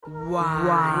Wide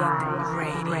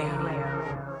Radio.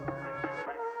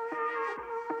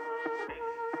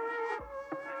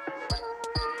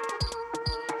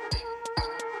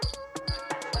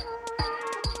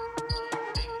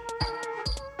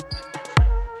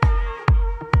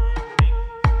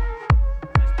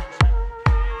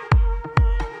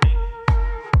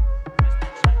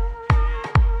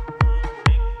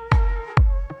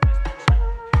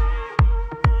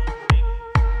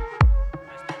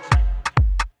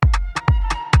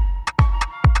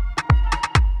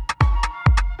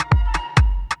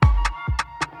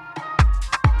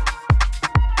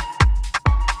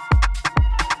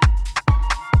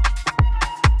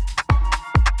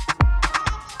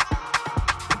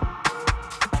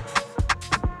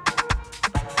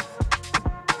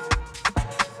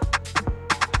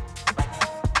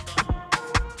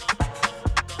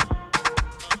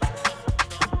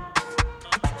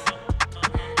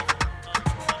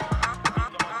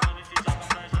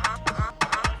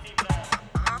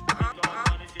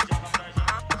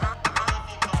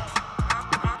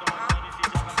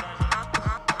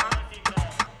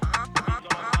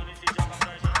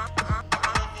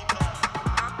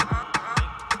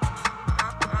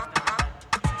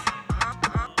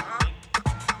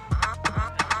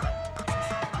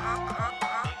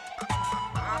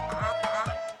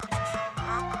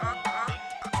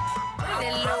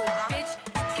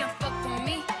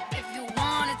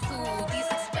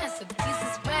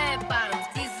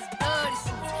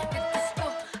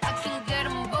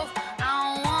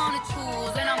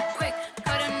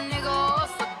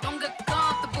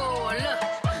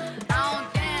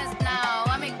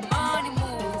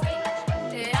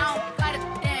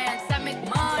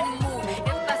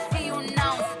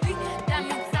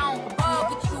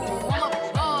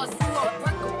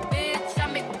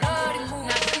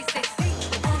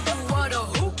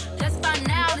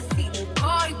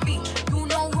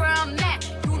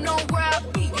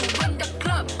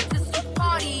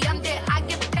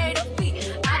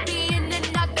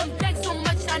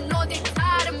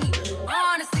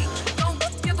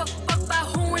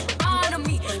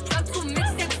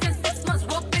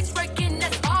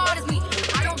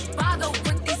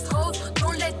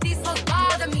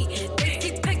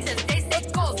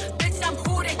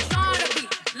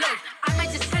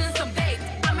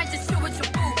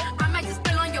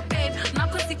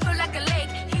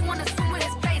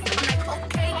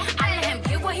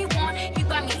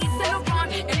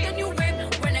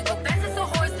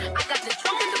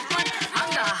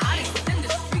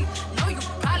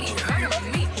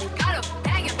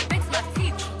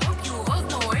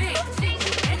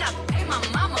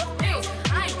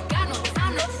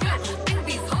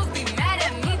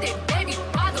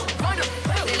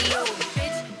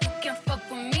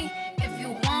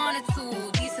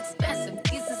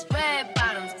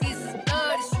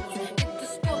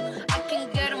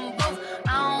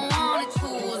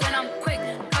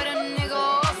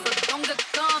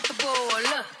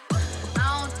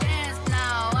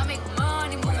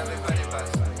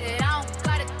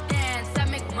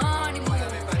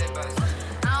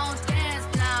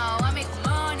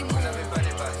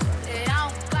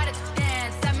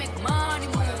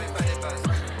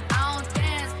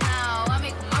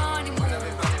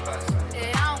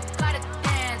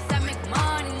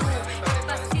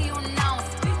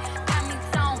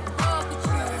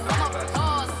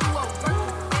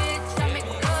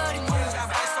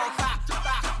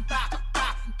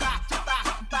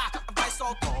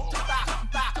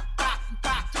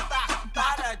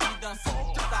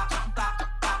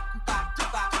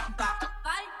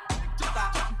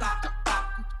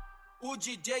 O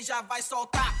DJ já vai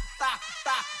soltar,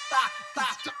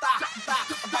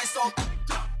 vai soltar.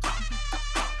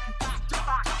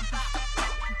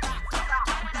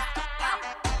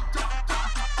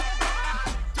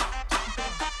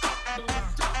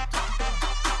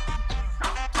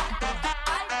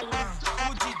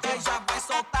 O DJ já vai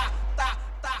soltar,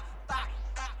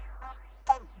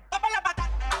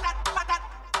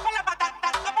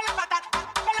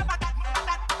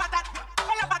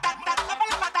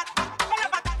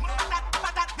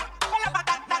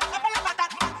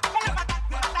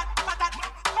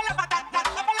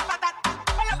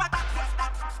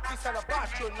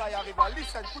 là il arrive à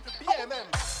listen, écoute bien même.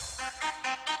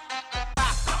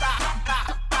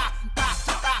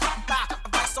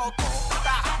 Vai soltar,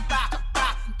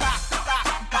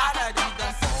 para de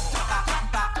dançar.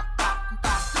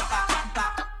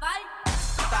 Vai.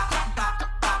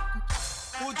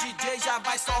 O DJ já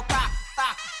vai soltar,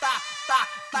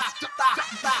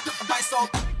 vai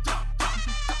soltar.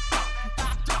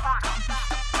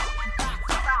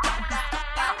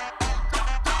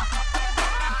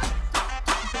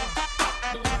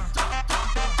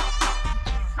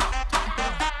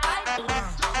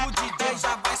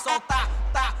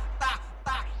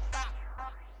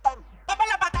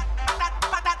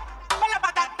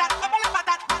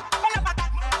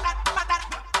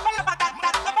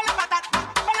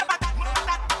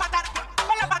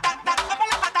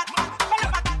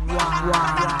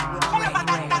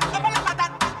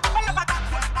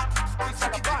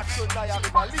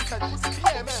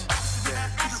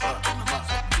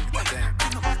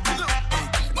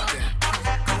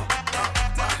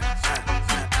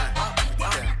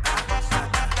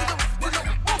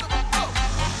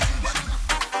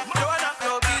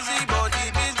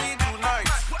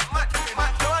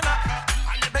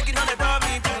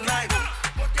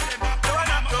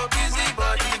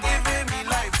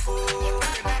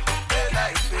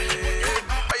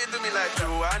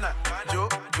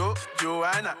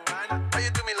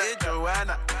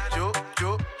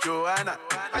 Joanna.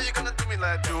 How you gonna do me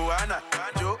like Joanna?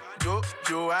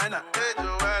 Joanna. Hey,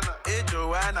 Joanna. Hey,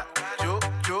 Joanna.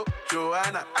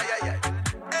 Joanna. Ay, ay, ay.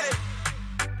 Hey.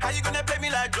 How you gonna play me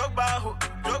like Drogba, ho?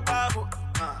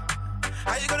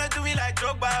 How you gonna do me like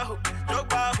Drogba, ho?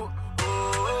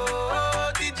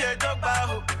 Oh, DJ Drogba,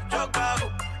 ho.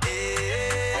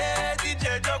 Hey,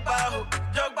 DJ Drogba, ho.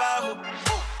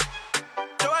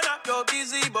 Joanna, your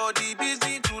busy body,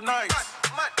 busy tonight.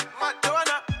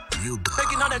 Joanna,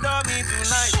 taking on the dummy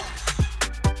tonight.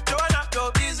 Joanna,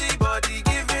 your busy body,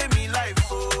 giving me life,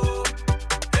 oh.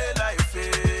 Hey, life,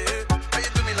 hey. How you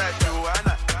do me like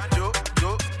Joanna?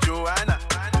 Joanna.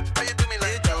 How you do me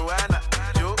like Joanna?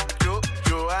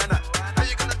 Joanna. How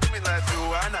you gonna do me like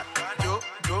Joanna?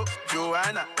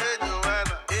 Joanna. Hey,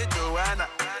 Joanna. Hey, Joanna.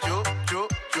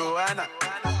 Joanna.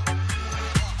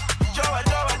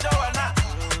 Joanna.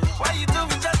 Why you do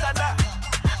me just like that?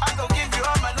 I gon' give you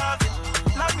all my loving.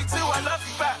 Love me too, I love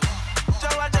you back.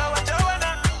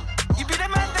 Joanna. You be the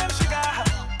man, them sugar.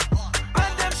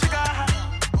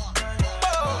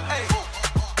 Oh, hey.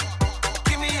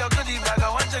 Give me your goodie bag, I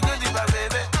want your goodie bag,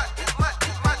 baby.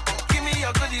 Give me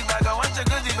your goodie bag, I want your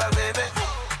goodie bag, baby.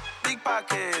 Big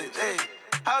package, hey.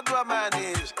 How do I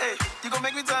manage? Hey, you gon'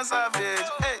 make me turn savage.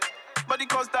 Hey, body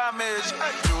cause damage.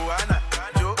 Hey, Joanna.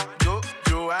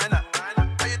 Joanna.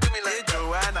 How you do me like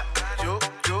Joanna?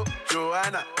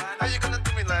 Joanna. How you gonna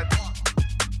do me like?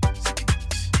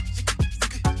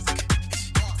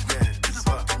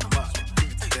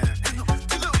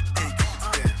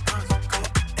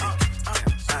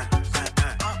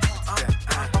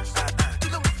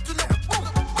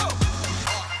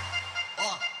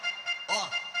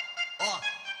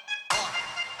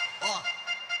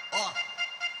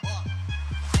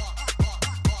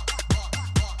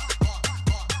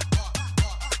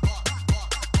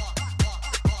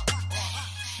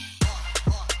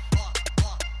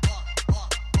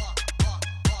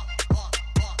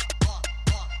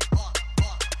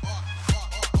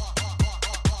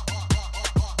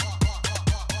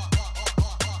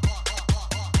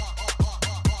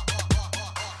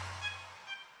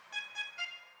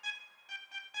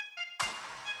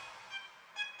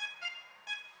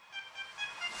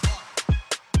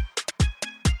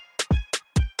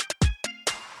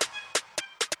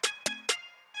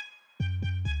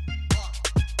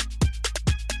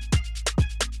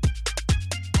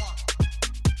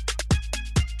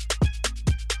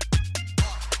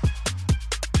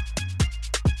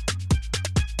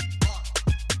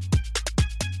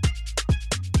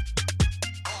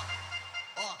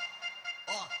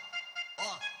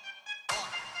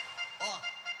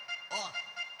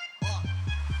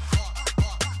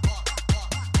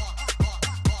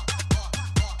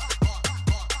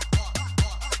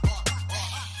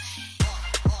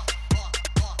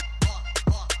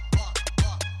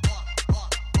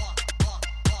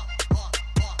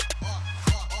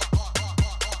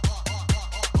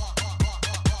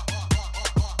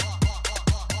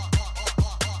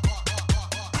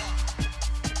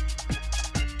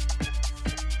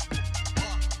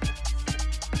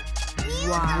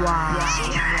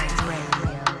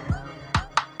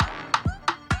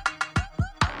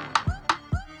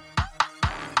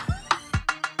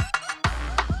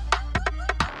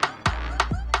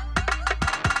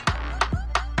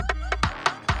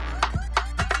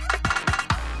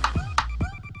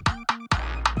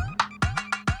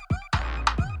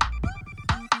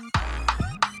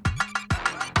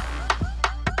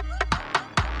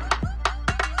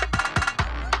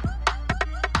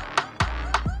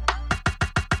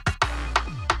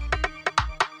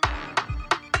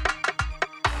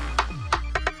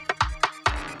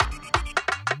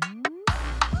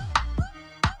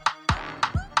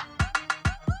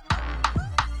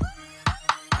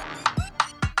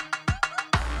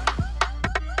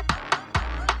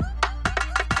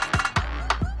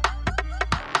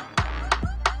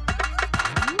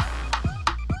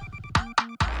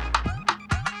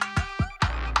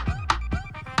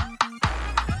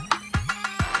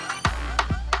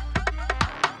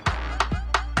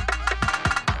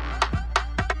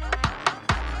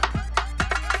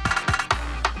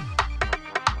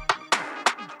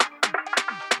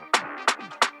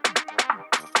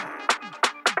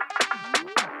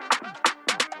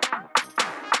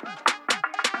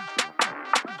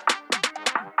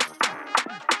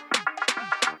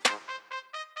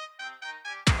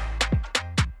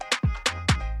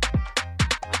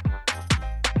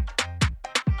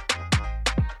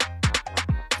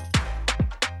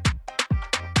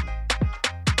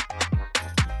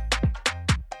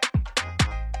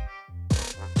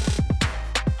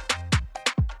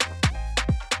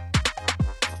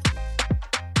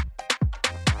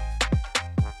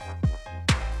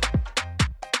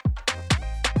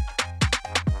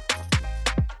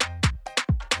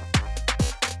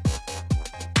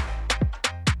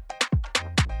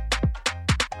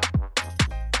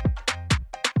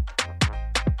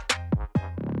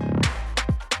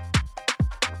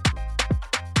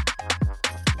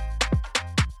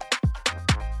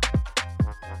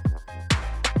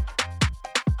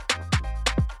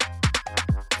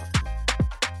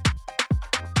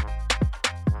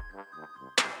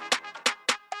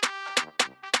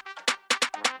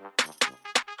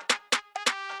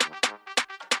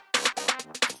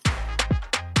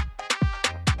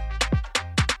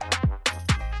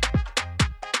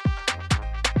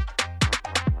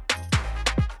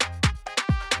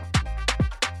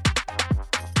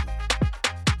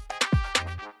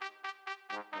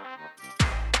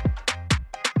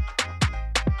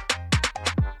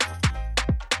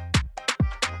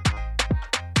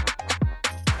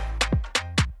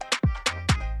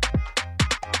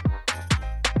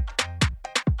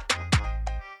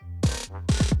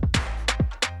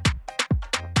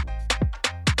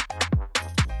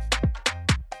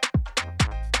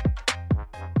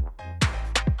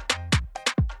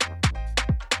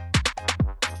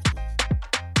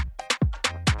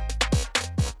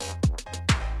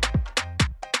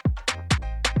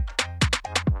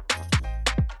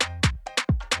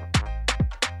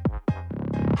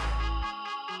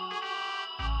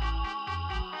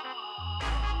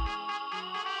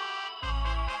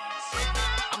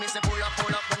 me say pull up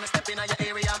when me step in your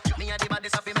area. Me and the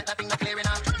bodies have to make that thing clear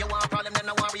enough. You want a problem, then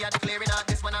no worry, I declare enough.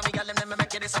 This one of me gal them me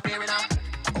make you disappear enough.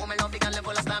 Oh, me love the gal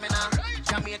full of stamina.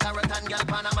 Jamaica, Rotan, gal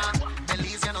Panama,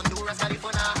 Belize, and Honduras,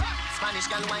 California. Spanish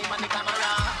gal wine on the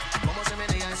camera. Como se me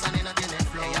de esa nena tiene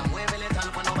flow. Ella mueve letal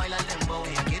cuando baila el dembow.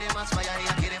 Ella quiere más falla,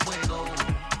 ella quiere fuego.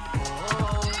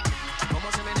 Oh, como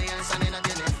se me de esa nena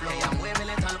tiene flow. Ella mueve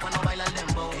letal cuando baila el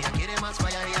dembow. Ella quiere más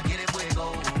falla, ella quiere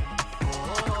fuego.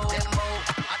 Oh, dembow,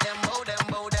 a dembow,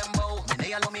 dembow, dembow.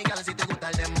 Menéalo mi gal si te gusta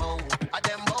el dembow. A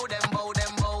dembow, dembow,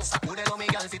 dembow. Sacúdelo mi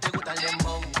gal si te gusta el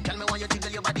dembow. Tell me why you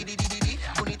jiggle your body, di, di, di, di.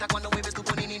 Bonita cuando mueves tu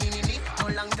poni, ni, ni, ni, ni. No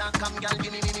long time, come gal,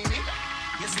 give me, me.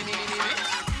 You see me, me.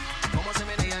 Como se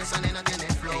menea esa nena tiene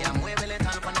flow. Ella mueve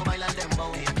letal cuando baila el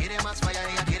dembow. Ella quiere más falla,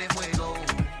 ella quiere fuego.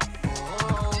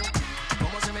 Oh,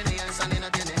 como se menea esa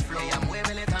nena tiene flow. Ella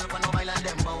mueve letal cuando baila el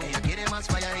dembow. Ella quiere más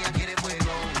falla, ella quiere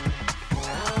fuego.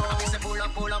 Oh, me say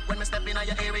pull up when me step in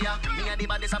your area. Me and the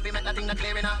bodies have to make that thing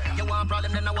clear enough. You want a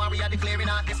problem, then no worry, I declare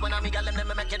enough. This one of me gal them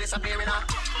me make you disappear enough.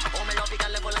 Oh, me love the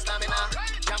gal full of stamina.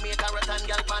 Jamaica, Rotan,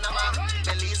 gal Panama,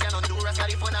 Belize, and Honduras,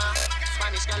 California.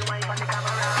 Spanish gal wine on the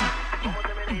camera. Como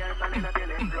se me ría esa nena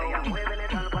tiene flow. Ella mueve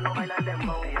letal cuando baila el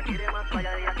dembow. Ella quiere más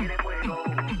falla, ella quiere fuego.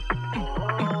 Oh,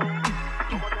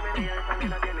 como se me ría esa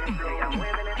nena tiene flow. Ella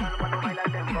mueve letal cuando baila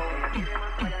el dembow. Ella quiere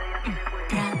más falla, ella quiere fuego.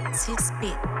 Francis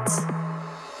Beats.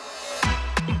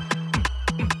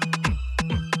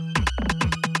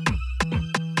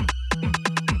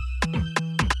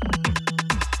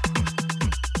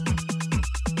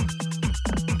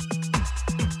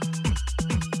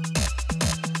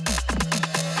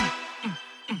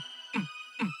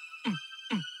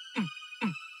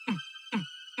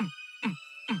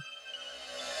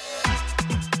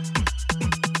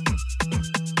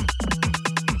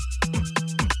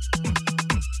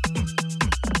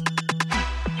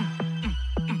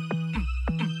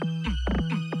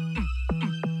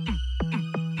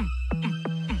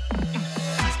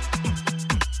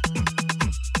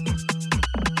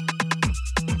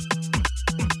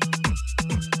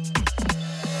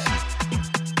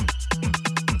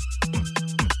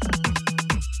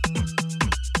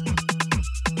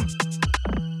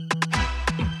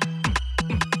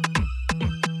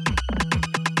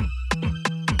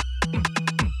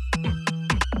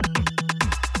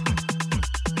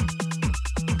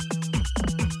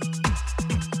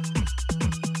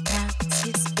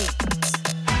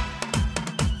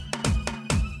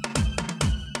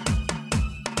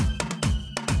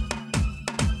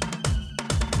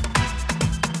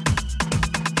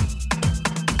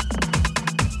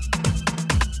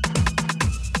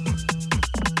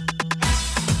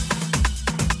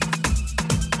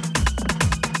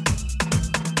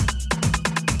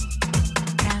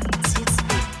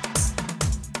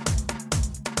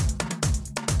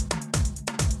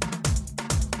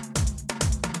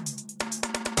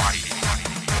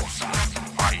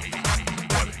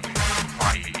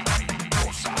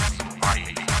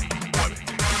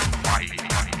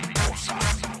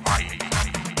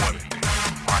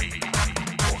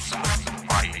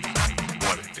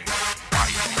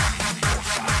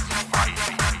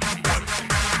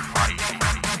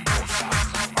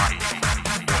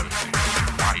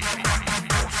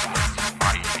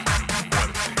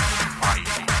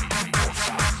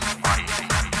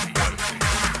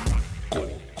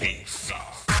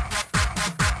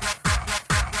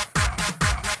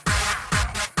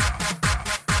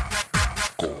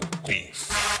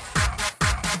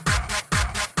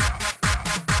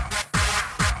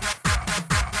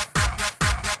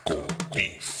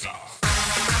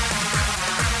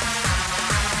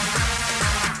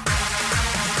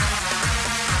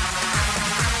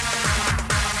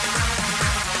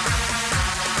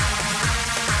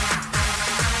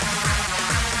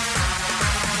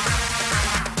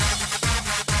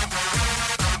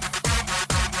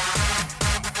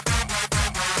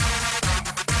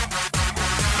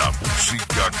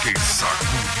 Que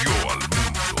sacudió al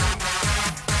mundo.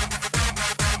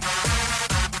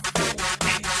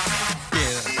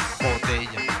 Piedra,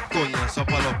 botella, coñazo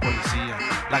para los policías,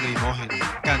 lagrimógeno,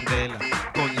 candela,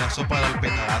 coñazo para el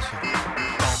petarazo.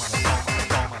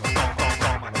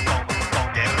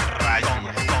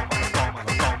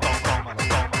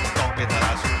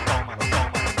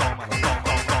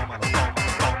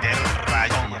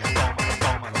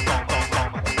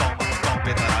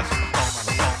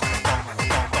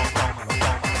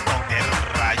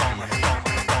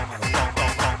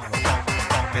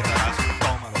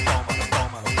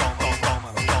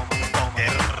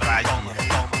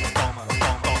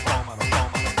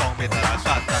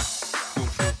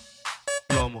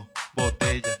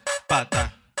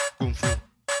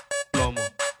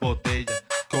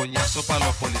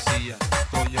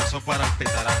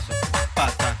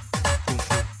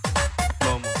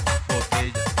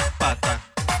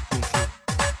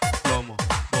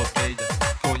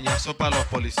 Coñazo para los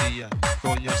policías,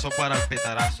 coñazo para el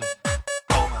petarazo.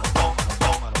 Tómalo,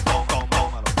 tómalo, tómalo,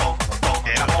 tómalo, tómalo.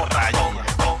 Era borracho.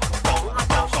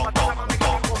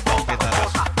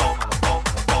 Petarazo.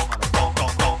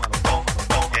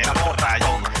 Era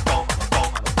borracho.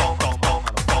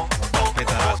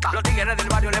 Petarazo. Los tigres del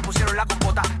barrio le pusieron la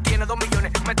compota. Tiene 2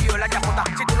 millones metido en la chapota.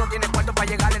 Si tú no tienes cuarto para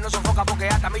llegarle, no sofoca porque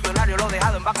hasta millonario lo he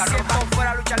dejado en bancarrota. Si esto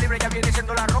fuera lucha libre ya viene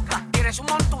siendo la roca. Tiene su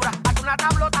montura, hazte una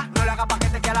tablota. No le haga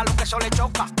paquete que a la luz que eso le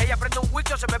choca. Ella prende un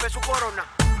whisky o se bebe su corona.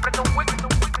 Prende un whisky, prende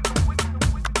un whisky, prende un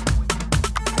whisky,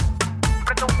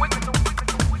 prende un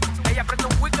whisky. Ella prende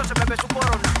un whisky o se bebe su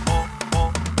corona.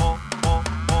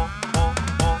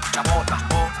 Chapota.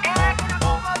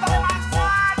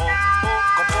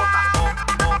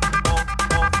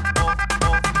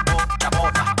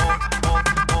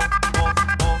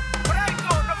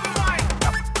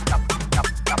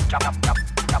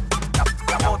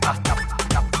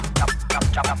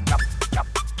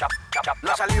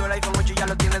 No ha salido el iPhone 8 y ya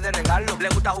lo tiene de regalo. Le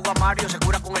gusta jugar Mario, se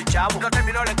cura con el chavo. No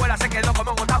terminó la escuela, se quedó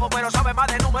como un octavo, pero sabe más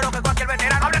de números que cualquier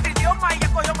veterano. Habla 3 idiomas y ya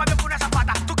cogió más bien que una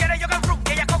zapata. Tú quieres yoga en fruit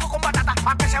y ella coco con batata.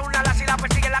 Aunque sea una laza y la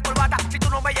persigue en la corbata. Si tú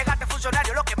no me llegaste,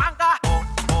 funcionario, lo que manga.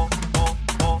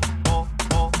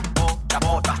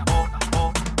 Chapota.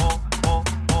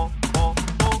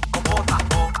 Compota.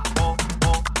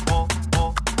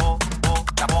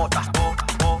 Chapota.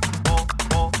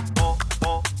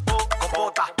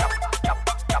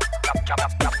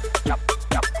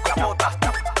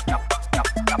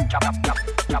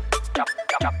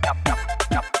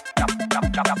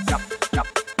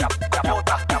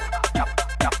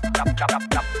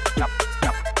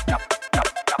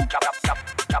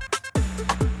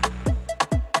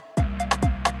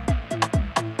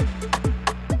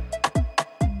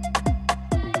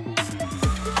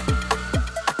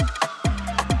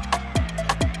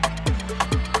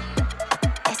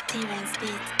 Steven's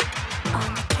beat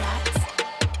on the tracks.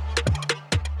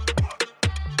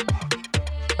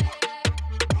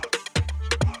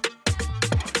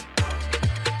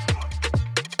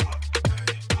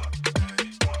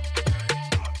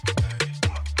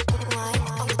 Live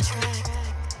on the track.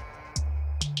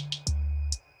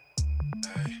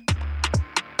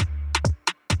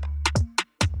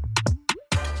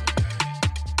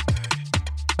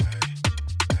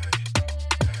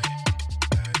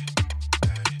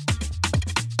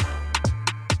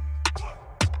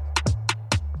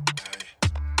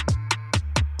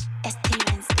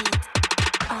 Steven's beat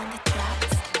on the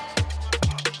tracks.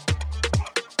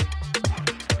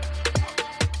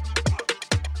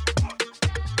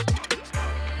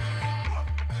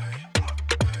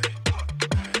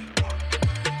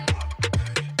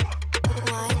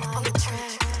 Live on the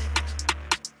track.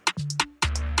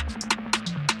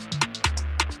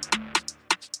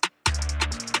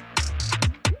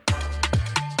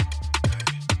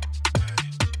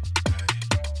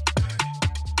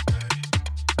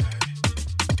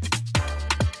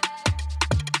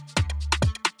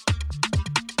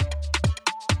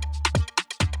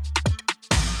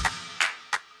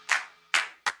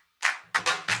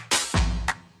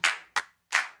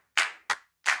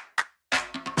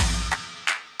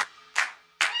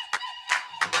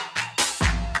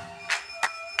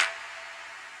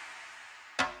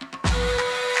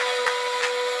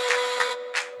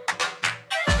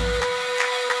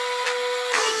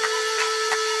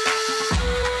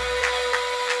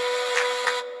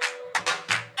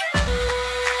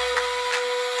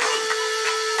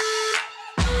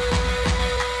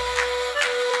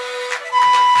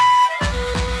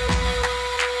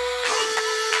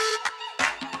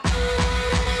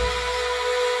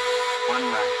 One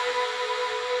night,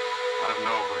 out of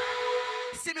nowhere.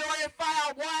 See me when you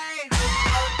fire away.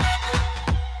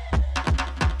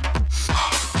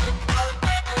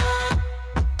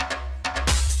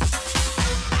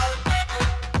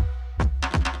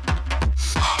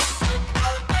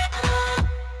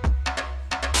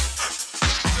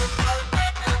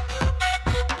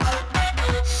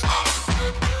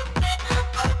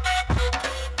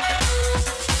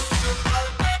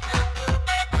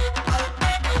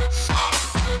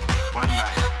 One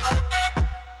night,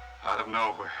 out of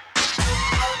nowhere.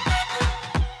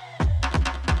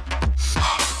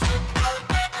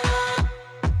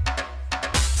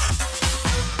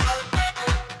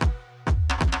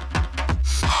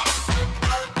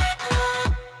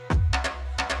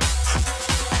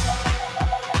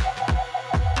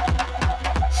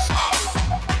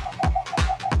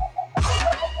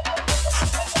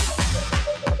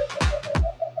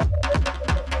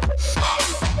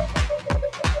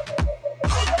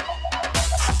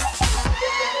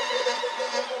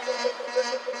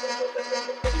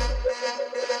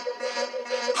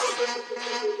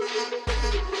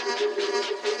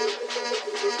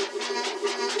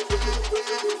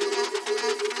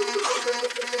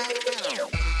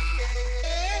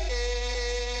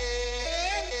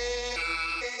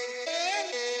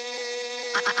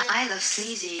 I love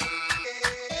sleazy.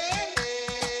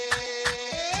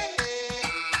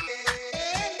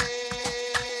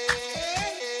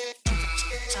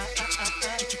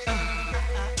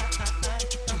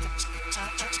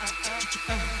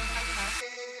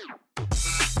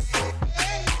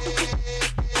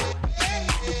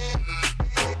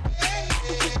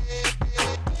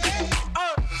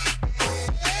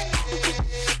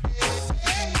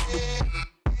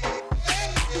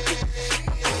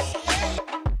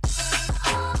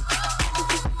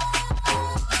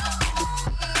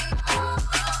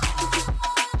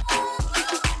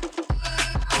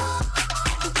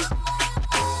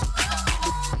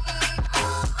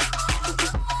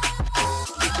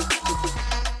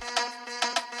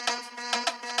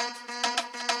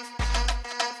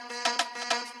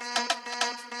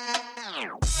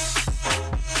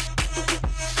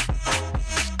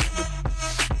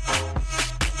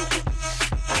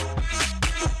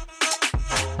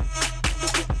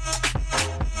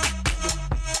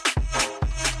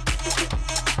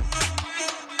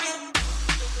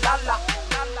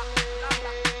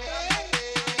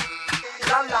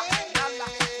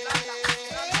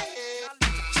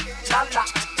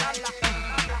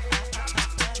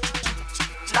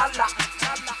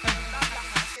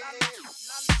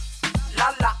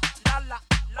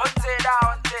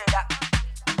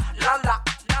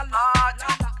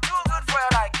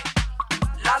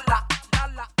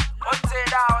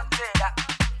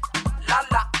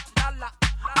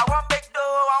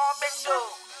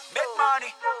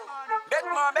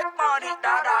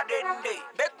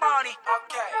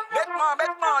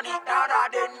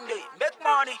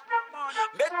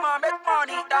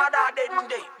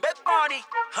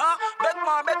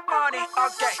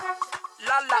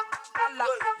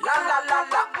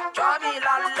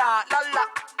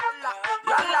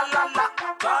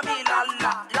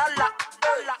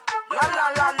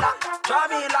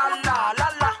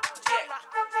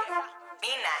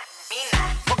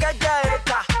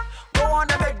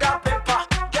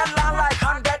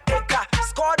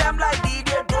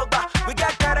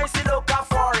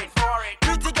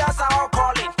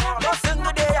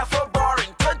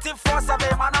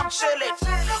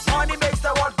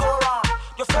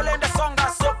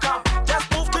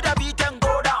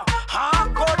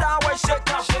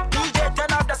 Shake up, DJ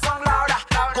turn up the song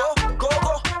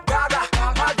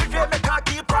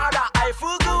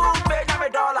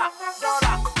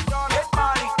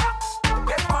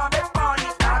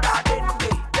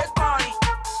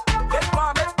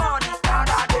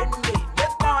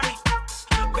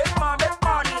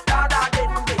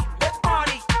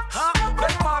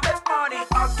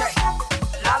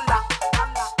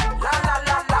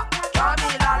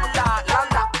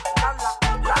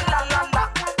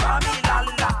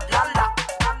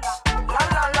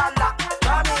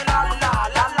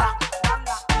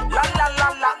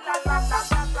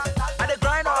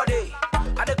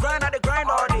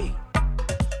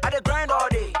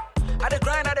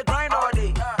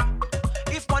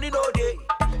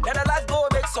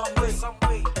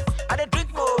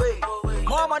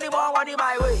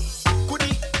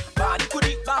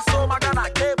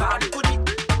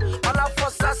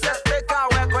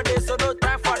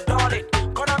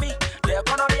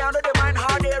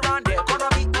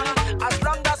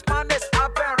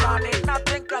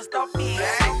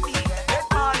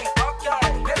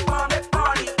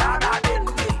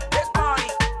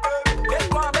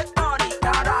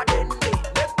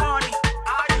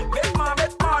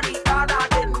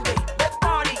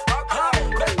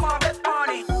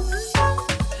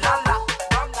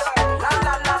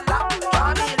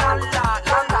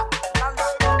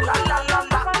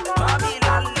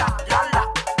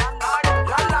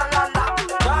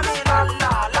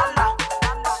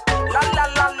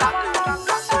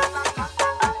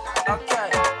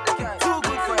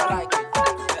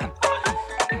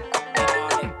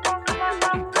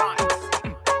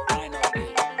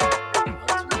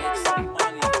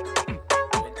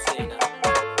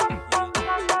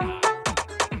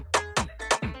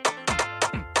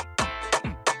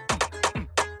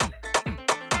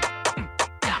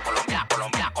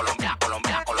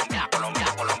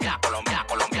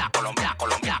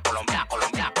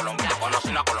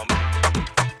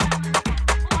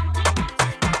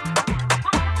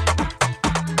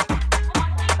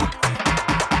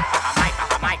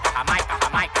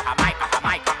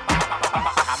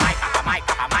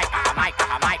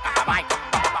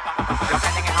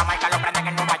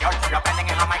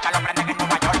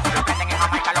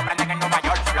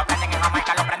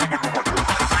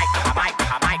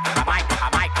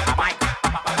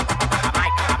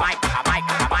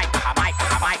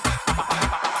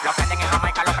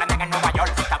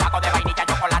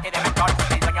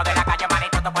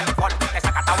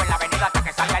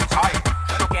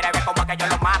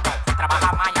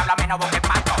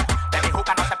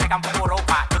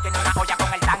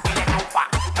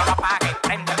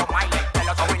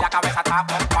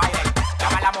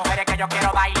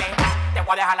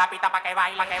dejar la pista pa' que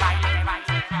baile, pa' que baile, que baile.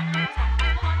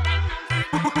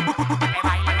 Que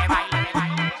baile, que baile, que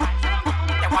baile.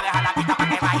 Te voy a dejar la pista pa'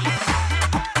 que baile.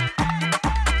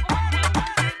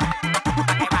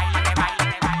 Pa' que baile, que baile,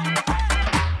 que baile.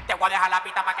 Te voy a dejar la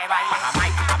pista pa' que baile.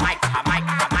 Jamaica, Jamaica,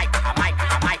 Jamaica, Jamaica, Jamaica,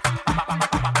 Jamaica.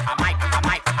 Jamaica,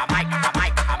 Jamaica, Jamaica,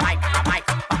 Jamaica, Jamaica,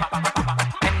 Jamaica.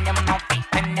 Prende un nopi,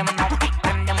 prende un nopi,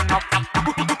 prende un nopi.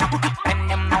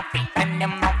 Prende un nopi, prende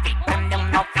un nopi, prende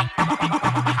un nopi.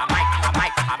 Jamaica,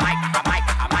 Jamaica, Jamaica,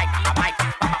 Jamaica, Jamaica, Jamaica.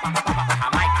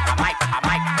 Jamaica, Jamaica,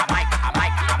 Jamaica, Jamaica,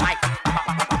 Jamaica,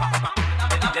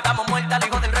 Jamaica. Le damos muerte al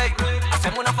hijo del rey.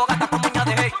 Hacemos una fogata con moña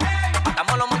de hey.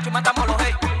 Matamos los muchos y matamos los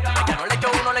hey. Ya no le echo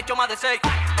uno, le echo más de 6.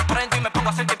 Prendo y me pongo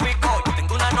a hacer típico. Yo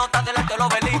tengo una nota delante de los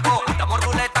obeliscos. Damos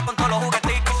ruleta con todos los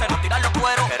juguetitos. Se nos tiran los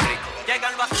cueros. Qué rico. Llega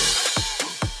el vacío.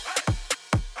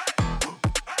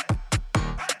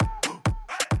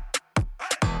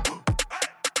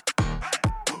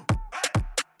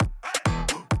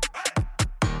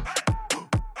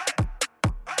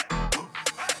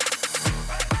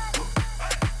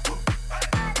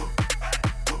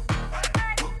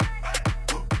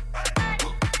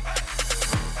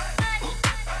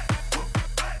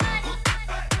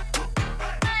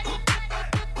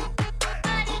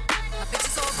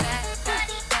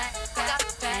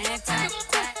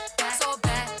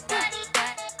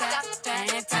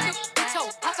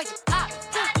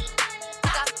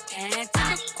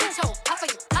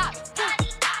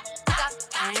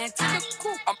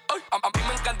 A mí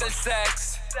me encanta el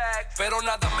sex, pero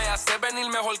nada me hace venir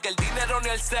mejor que el dinero ni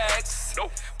el sex.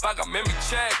 Págame mi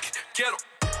check, quiero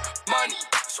money.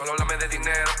 Solo háblame de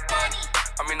dinero, money.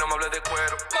 A mí no me hables de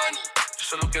cuero, money. Yo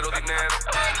solo quiero dinero,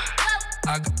 money.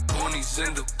 I got goonies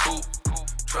in the coop.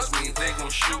 Trust me, they gon'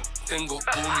 shoot. Tengo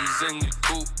goonies en el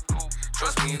coop.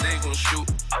 Trust me, they gon' shoot.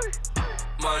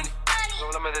 Money. Solo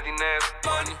háblame de dinero,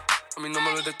 money. A mí no me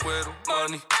hables de cuero,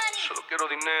 money. Solo quiero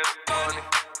dinero, money.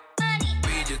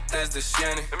 Billetes de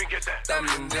 100,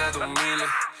 también de 2000.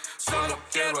 Solo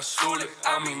quiero azules,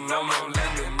 a mí no me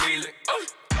hablen de miles.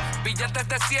 Billetes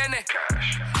de 100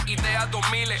 y de a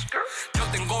 2000. Yo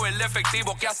tengo el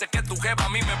efectivo que hace que tu jefa a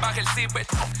mí me baje el zipper.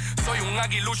 Soy un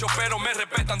aguilucho, pero me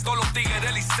respetan todos los tigres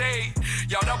del Licey.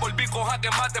 Y ahora volví con jaque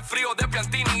mate frío de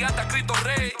Piantini hasta Cristo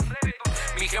Rey.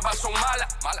 Mis jefas son malas,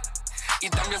 y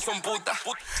también son putas.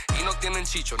 Y no tienen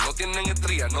chicho, no tienen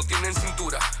estrías, no tienen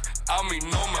cintura. A mí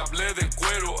no me hablé de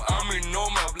cuero, a mí no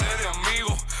me hablé de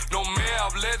amigos. No me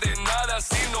hablé de nada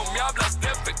si no me hablas de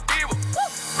efectivo.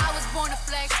 I was born to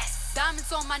flex,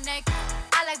 diamonds on my neck.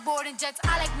 I like boarding jets,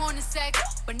 I like more than sex.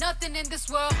 But nothing in this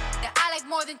world that I like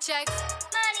more than checks.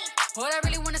 Money. All I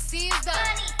really wanna see is the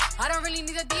money. I don't really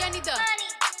need a D, I need the money.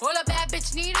 All a bad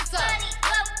bitch need is the money.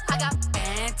 I got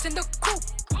bands in the coop,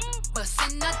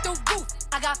 bustin' out the roof.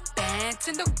 I got bands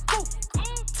in the coop.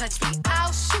 Touch me,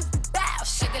 I'll shoot. Bow,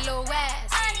 shake a little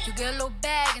ass. Money. You get a little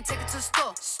bag and take it to the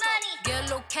store. Money. Get a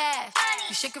little cash. Money.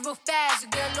 You shake it real fast, you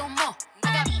get a little more.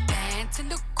 I got bands in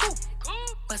the coop,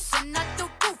 bustin' out the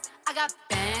roof. I got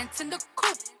bands in the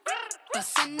coop,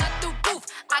 bustin' out the roof.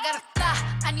 I gotta fly,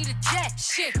 I need a jet,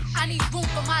 shit. I need room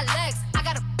for my legs. I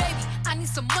got a baby, I need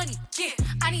some money, yeah.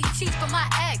 I need teeth for my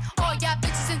egg. All y'all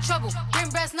bitches in trouble, bring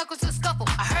brass knuckles to scuffle.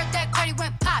 I heard that Cardi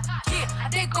went pop, yeah. I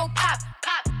did go pop,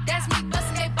 pop. That's me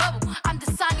bustin' that bubble. I'm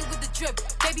the Sonny with the drip,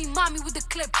 baby mommy with the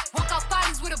clip. Walk out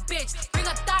parties with a bitch, bring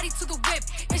a thotty to the whip.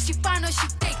 Is she fine or she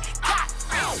thick? God.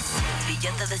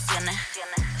 Billetes de 100,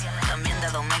 también de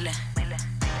 2000.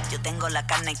 Yo tengo la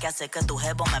carne que hace que tu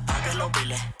jevo me pague los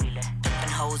biles.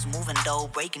 Pimpin' hoes, moving dough,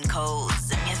 breaking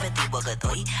codes. En mi efectivo que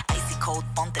estoy. Icy cold,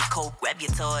 ponte el coke, grab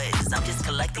your toys. I'm just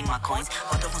collecting my coins.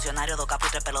 Otro funcionario, 2 capos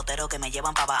y 3 peloteros que me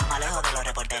llevan pa' abajo, más lejos de los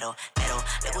reporteros. Pero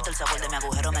le gusta el sabor de mi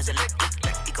agujero, me hace lick, lick,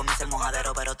 lick. Y comienza el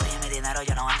mojadero, pero estoy en mi dinero,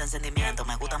 yo no ando en sentimiento.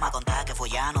 Me gusta más contar que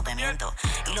follar, no te miento.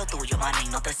 Y lo tuyo, manín,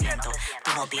 no te siento.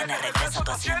 Tú no tienes, regresa a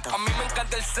tu asiento. A mí me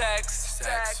encanta el sex,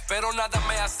 pero nada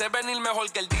me hace venir mejor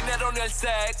que el dinero ni el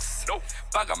sex.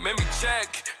 Págame mi check,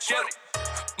 quiero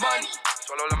money.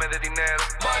 Solo háblame de dinero,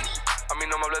 money. A mí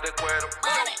no me hables de cuero,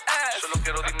 money. Solo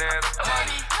quiero dinero,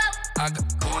 money. I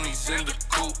got goonies in the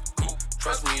coop.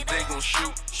 Trust me, they gon'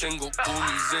 shoot. Tengo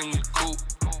goonies in the coop.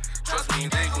 Trust me,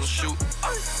 they gon' shoot.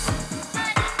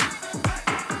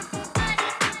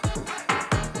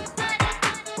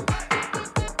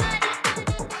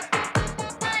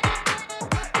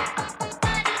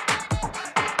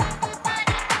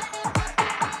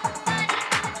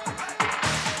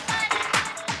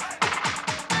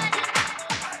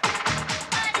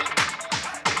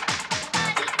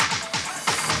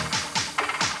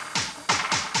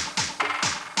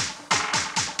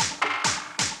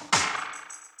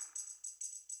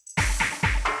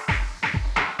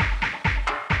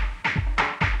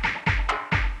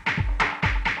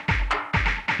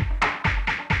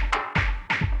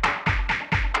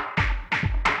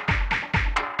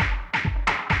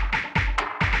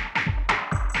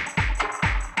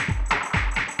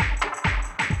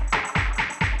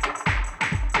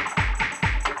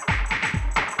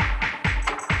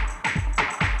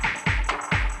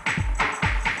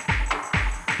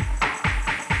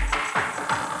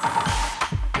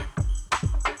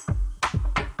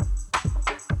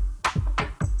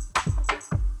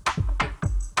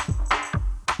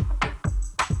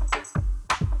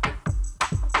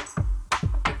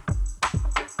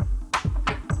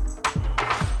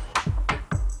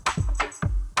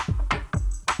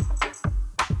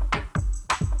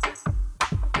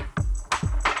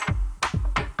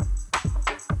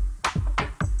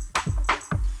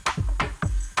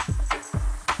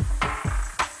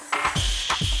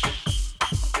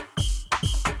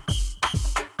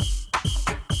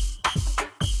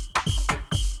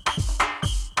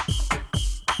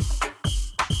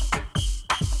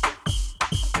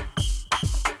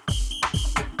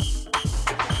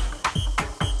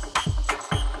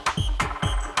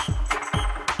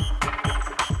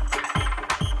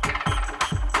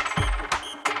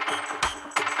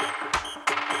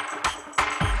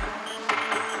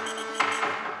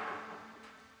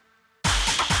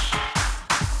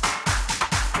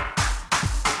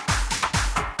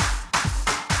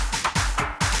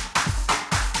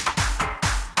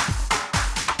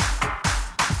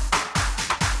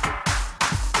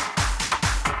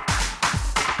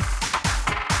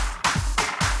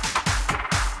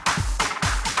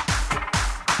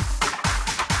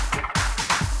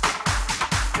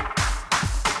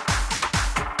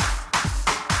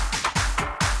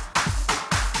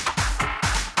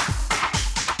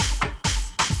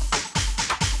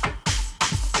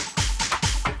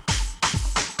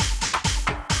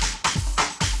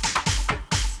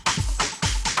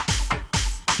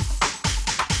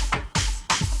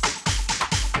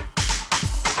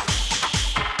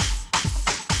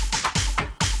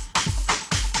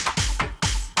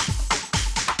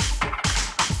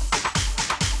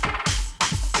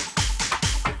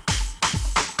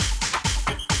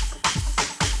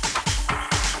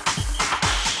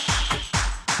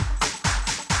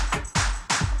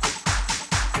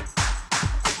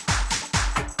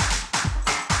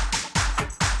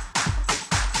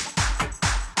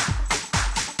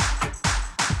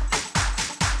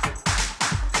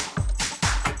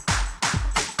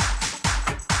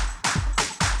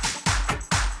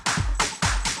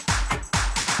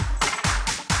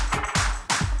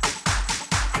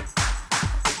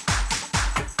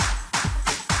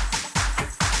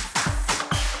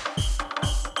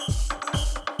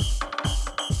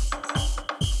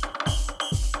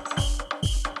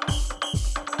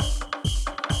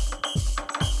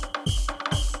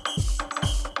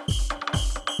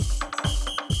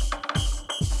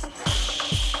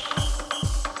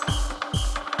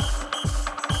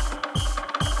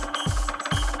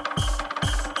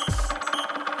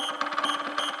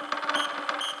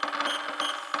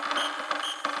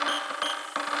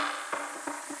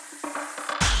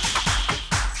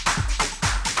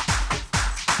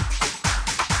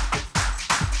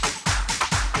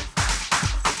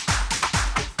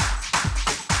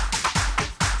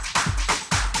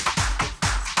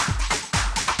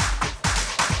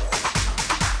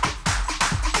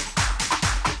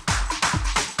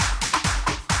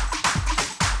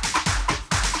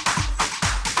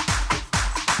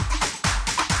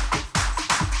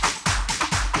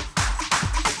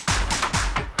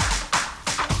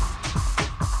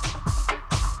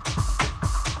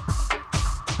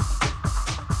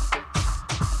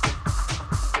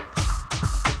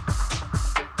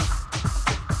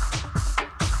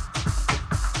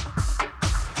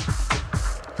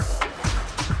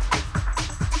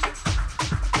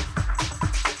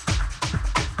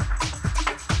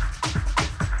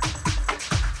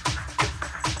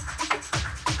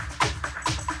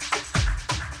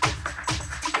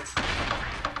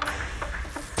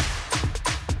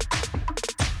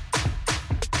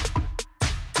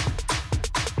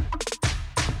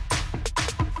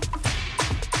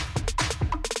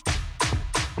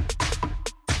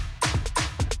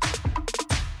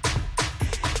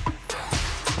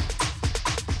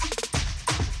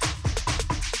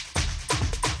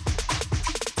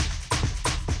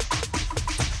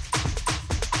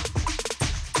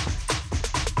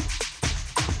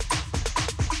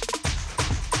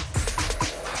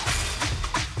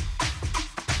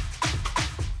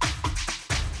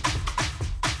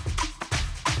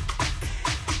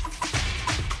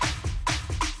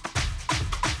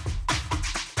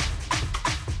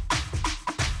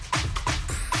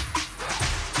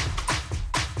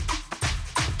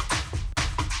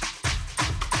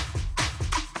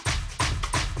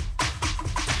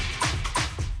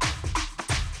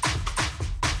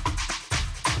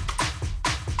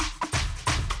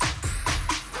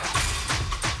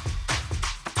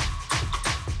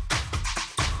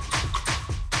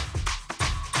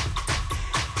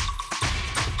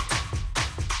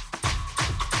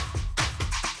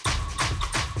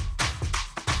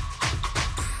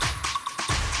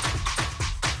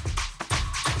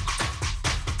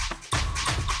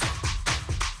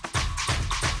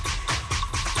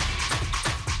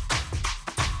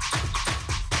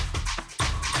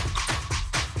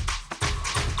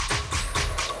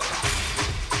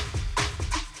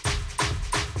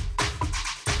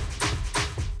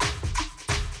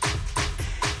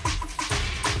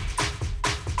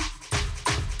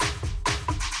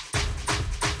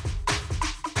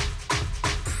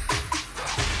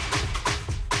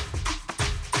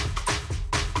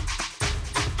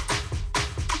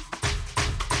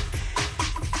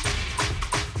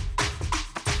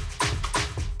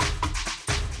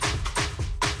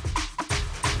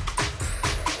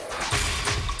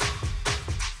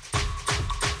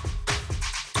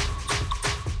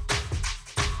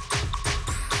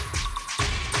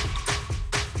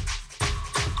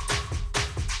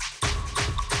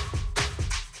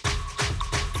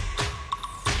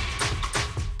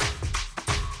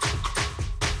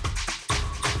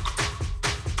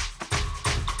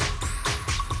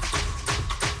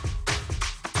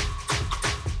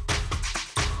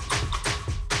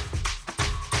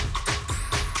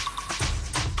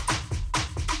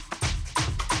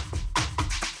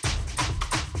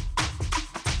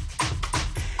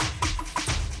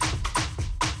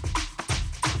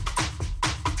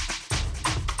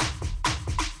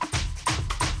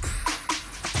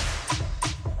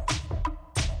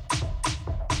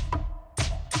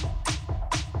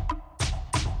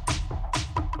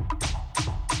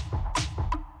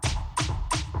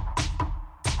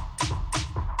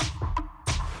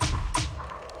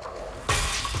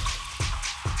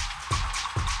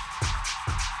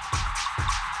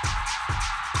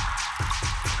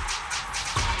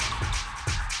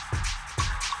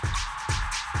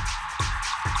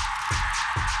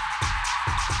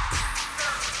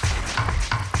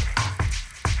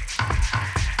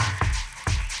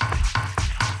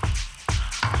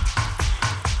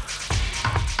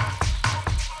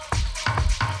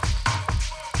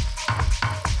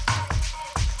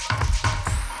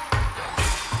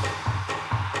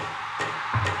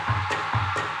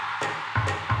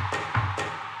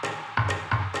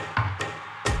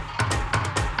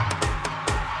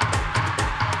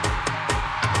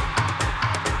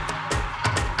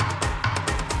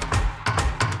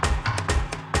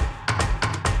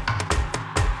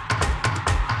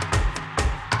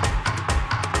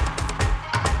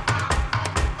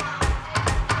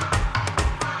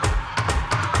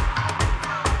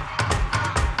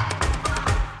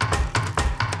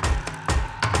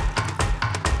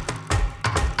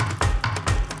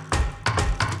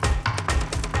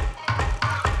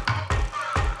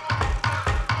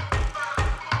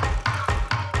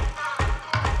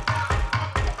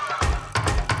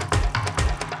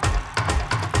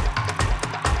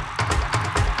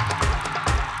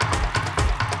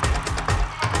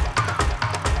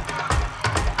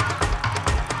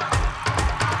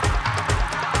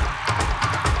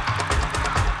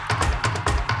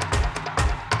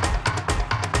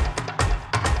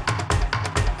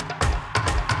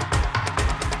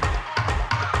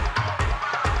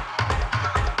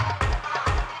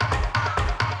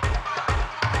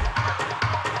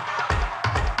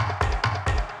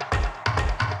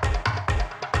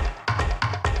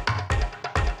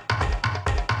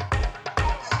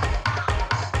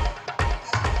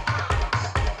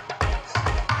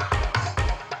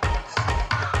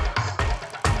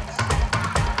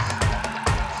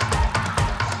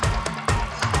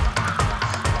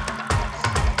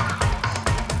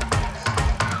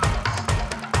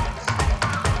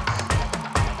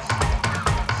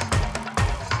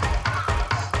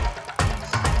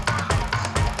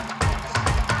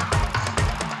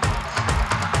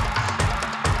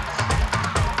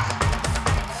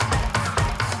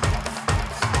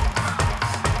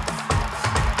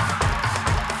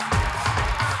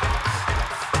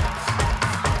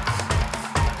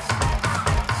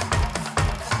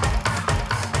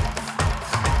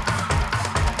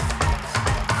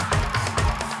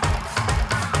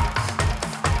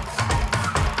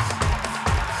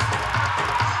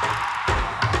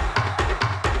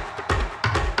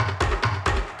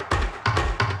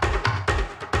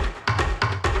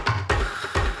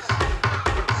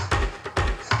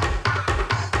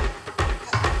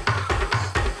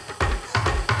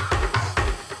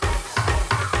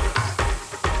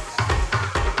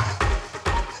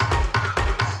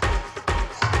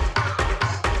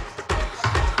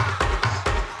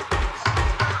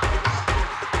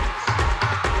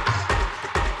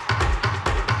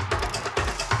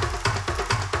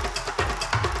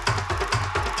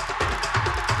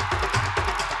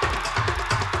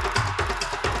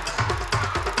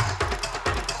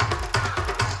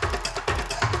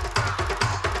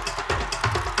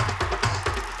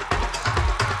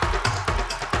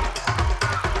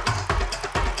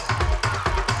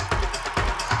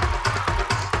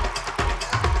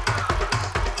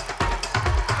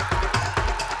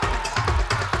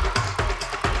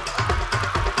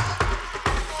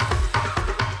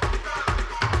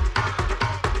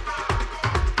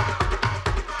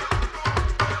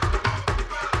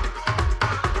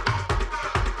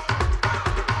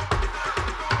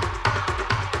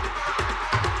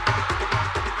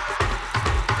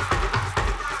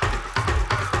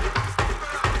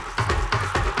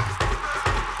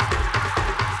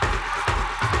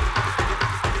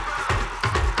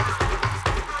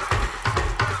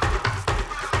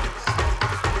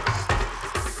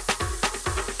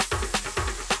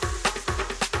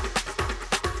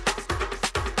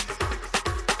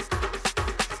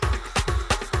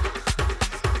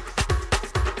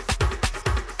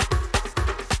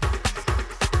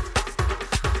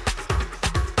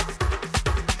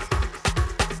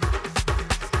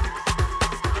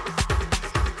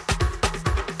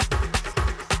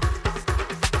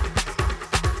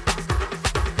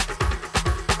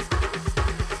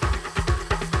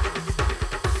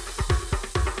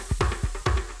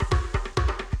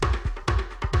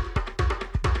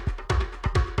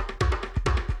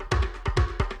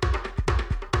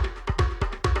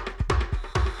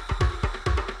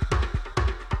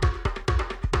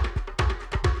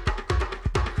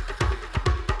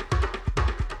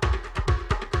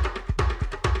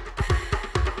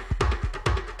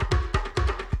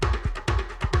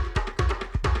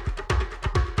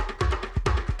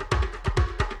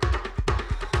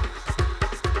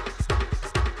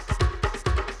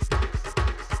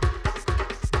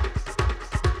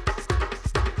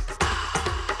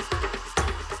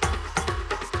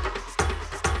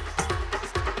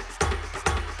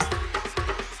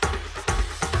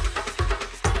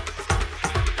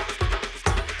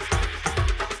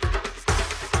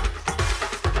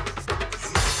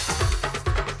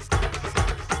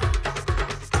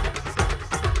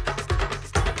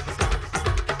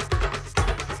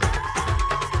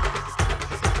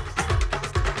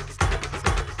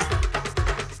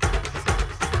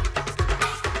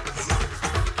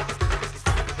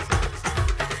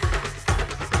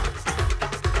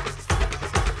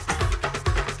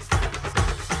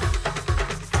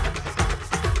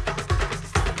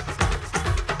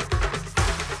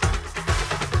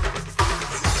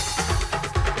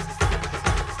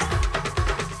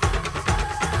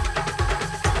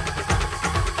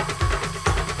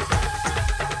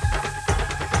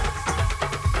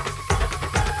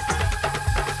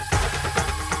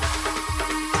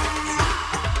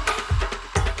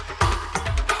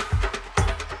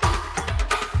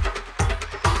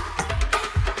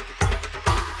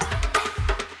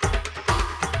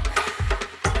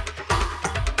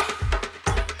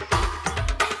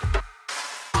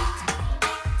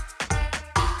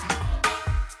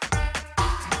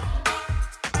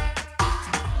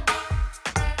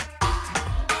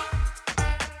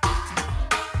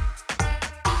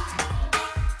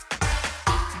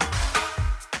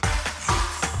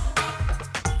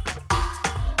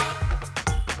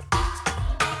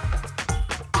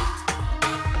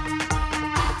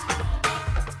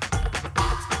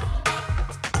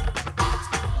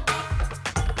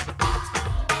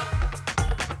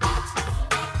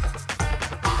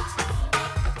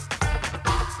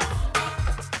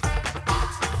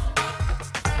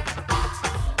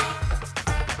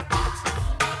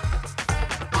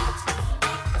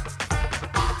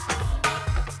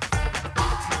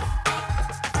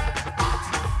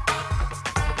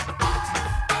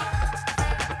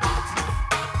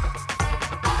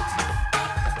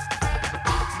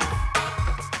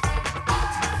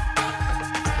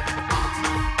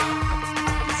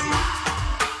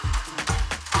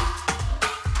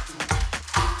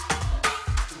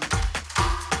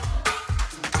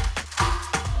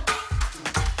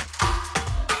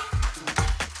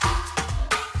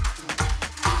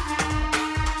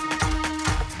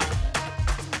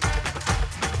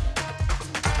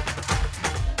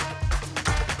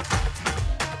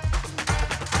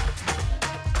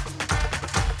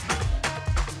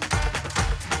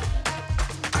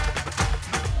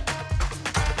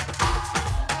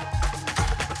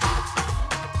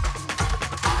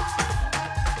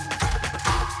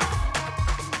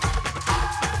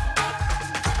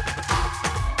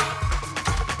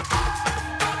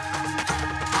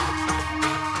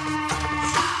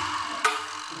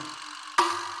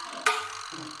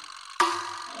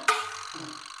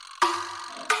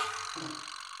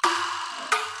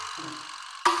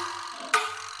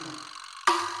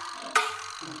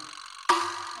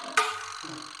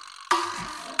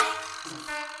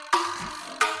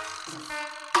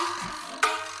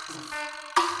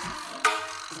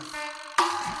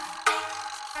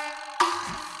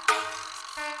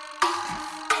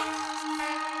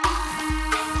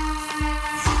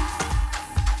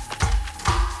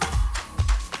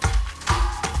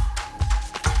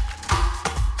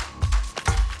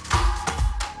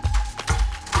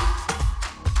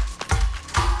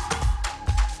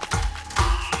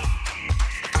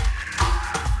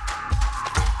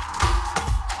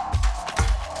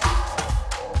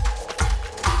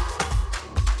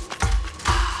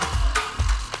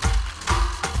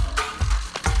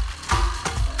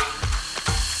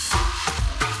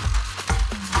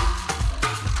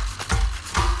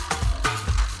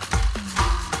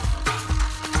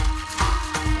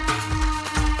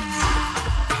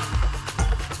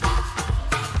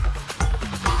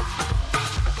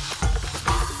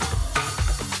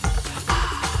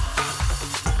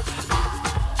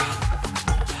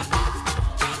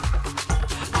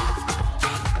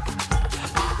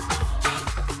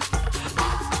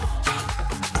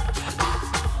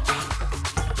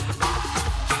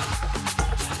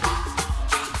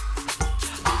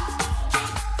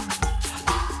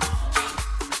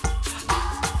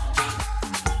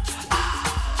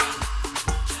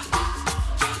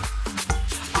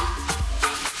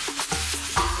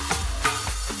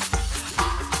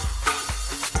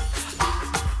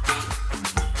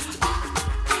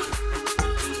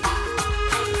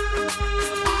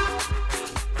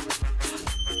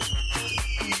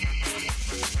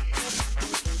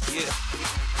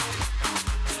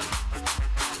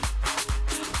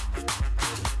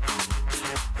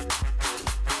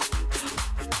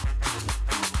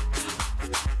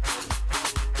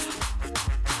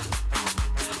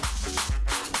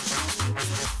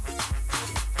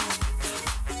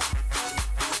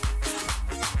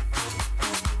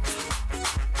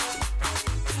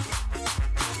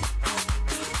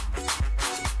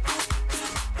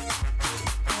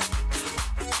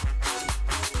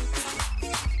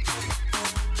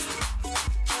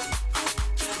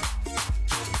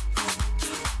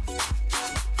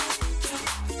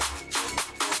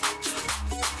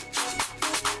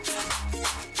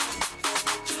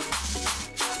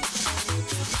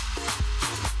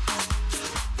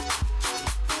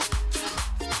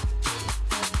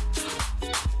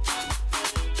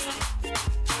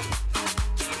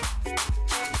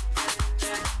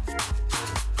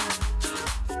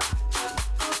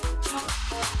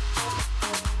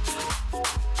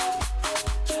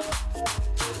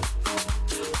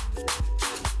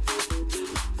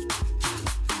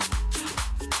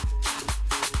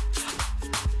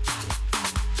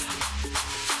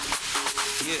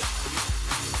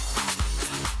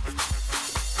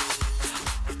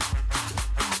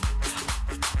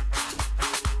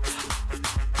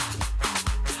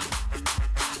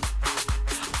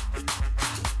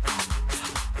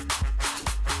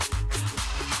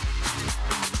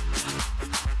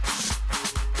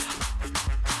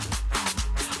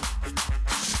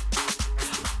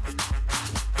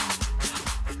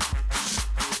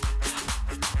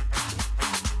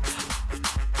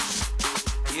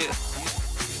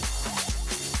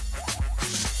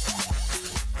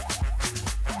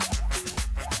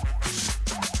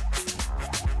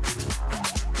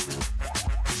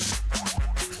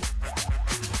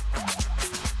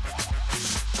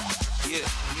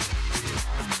 Yeah.